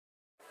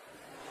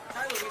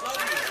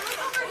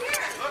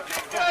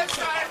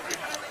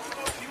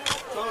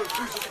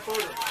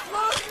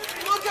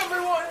Look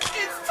everyone,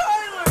 it's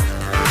Tyler!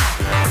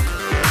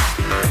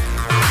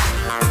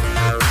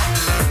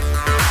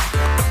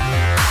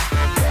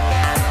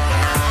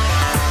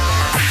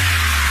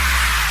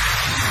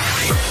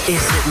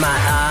 Is it my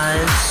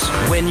eyes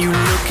when you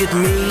look at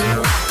me?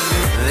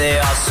 They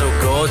are so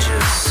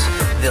gorgeous,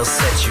 they'll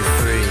set you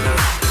free.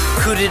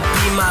 Could it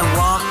be my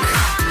walk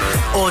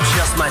or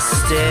just my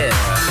stare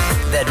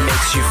that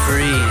makes you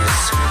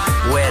freeze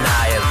when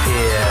I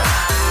appear?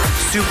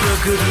 Super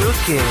good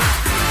looking,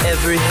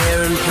 every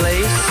hair in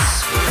place.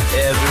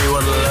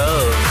 Everyone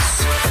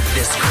loves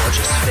this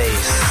gorgeous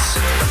face.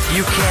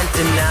 You can't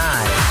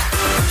deny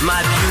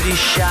my beauty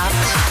shot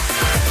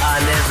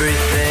on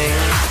everything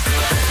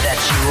that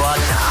you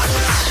are not.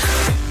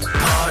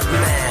 Part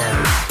man,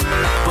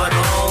 but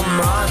all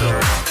model.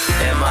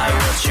 Am I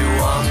what you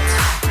want?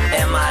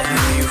 Am I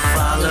who you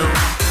follow?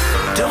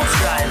 Don't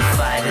try and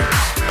fight it,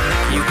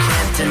 you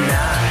can't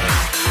deny.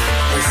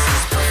 This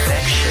is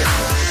perfection,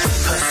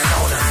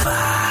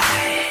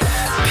 personified.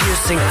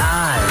 Piercing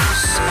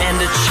eyes and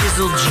a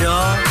chiseled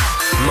jaw,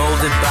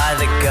 molded by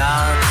the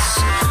gods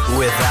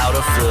without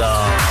a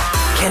flaw.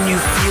 Can you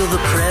feel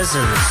the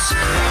presence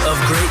of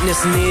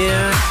greatness near?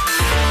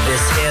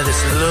 This hair,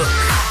 this look,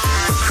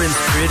 Prince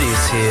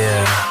Pretty's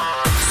here.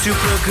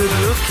 Super good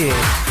looking,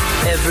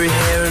 every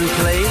hair in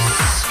place.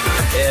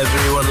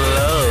 Everyone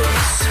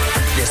loves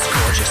this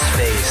gorgeous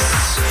face.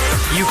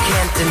 You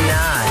can't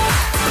deny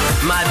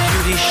my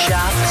beauty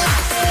shot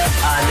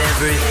on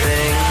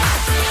everything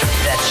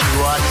that you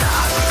are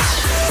not.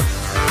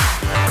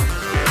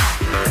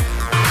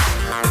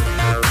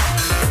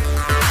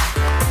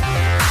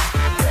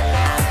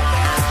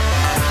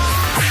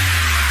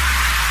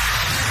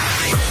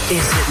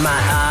 Is it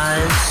my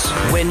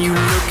eyes when you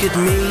look at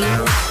me?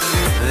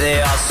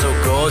 They are so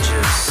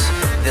gorgeous,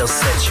 they'll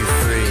set you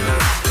free.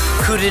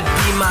 Could it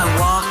be my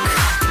walk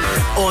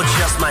or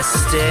just my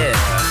stare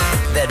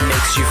that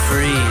makes you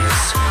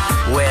freeze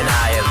when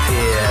I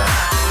appear?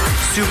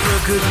 Super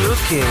good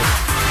looking,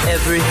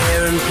 every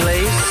hair in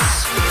place.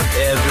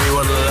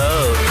 Everyone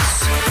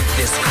loves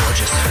this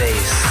gorgeous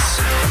face.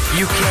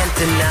 You can't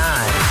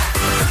deny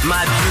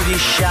my beauty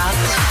shot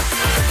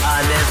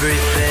on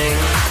everything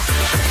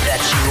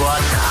that you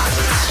are not.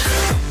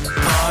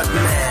 Part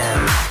man,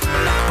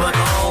 but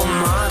all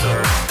model.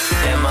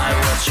 Am I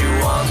what you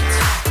want?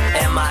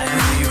 Am I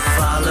who you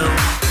follow?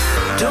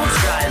 Don't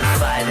try and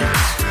fight it,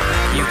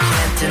 you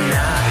can't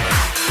deny.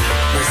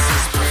 This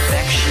is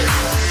perfection,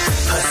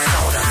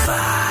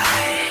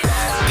 personified.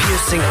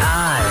 Piercing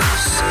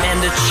eyes and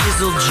a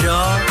chiseled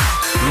jaw,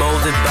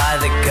 molded by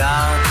the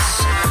gods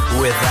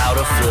without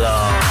a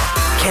flaw.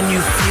 Can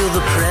you feel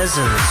the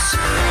presence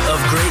of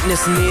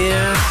greatness near?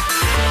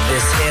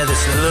 This hair,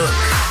 this look,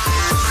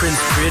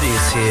 Prince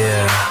Pretty's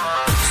here.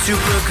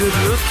 Super good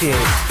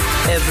looking,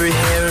 every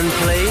hair in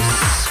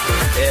place.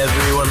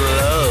 Everyone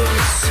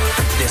loves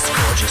this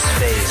gorgeous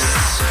face.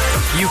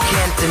 You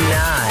can't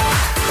deny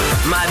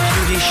my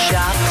beauty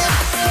shot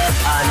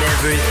on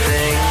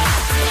everything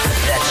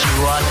that you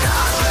are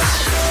not.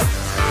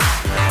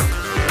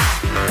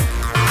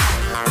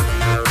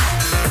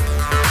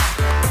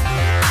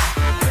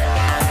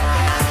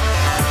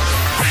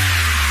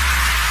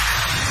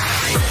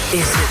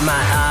 Is it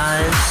my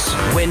eyes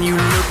when you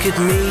look at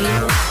me?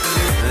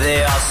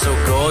 They are so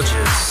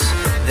gorgeous,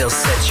 they'll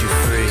set you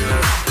free.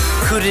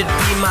 Could it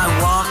be my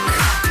walk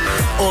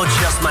or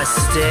just my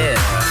stare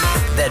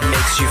that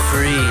makes you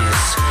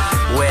freeze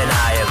when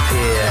I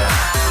appear?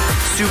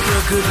 Super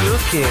good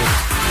looking,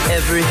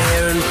 every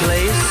hair in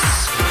place.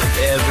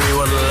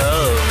 Everyone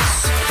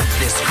loves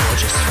this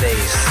gorgeous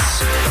face.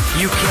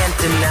 You can't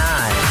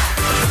deny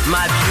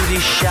my beauty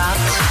shot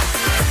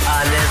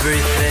on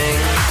everything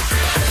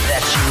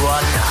that you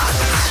are not.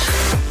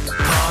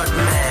 Part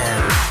man,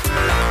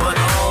 but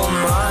all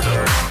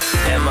model.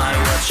 Am I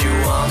what you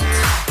want?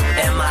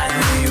 Am I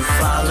who you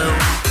follow?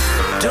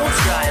 Don't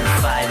try and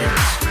fight it,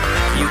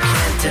 you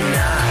can't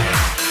deny.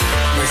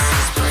 This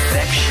is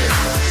perfection,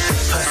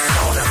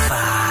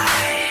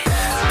 personified.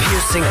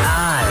 Piercing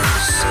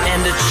eyes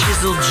and a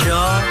chiseled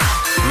jaw,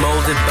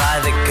 molded by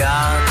the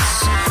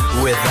gods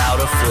without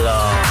a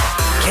flaw.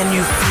 Can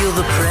you feel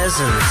the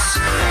presence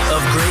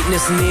of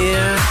greatness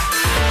near?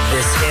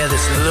 This hair,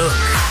 this look,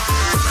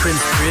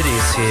 Prince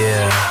Pretty's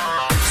here.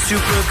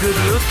 Super good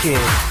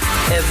looking,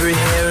 every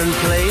hair in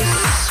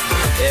place.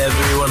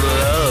 Everyone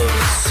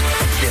loves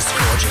this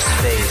gorgeous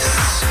face.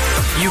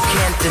 You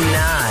can't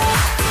deny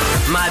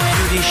my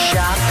beauty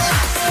shot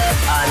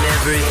on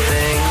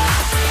everything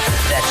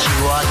that you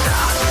are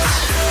not.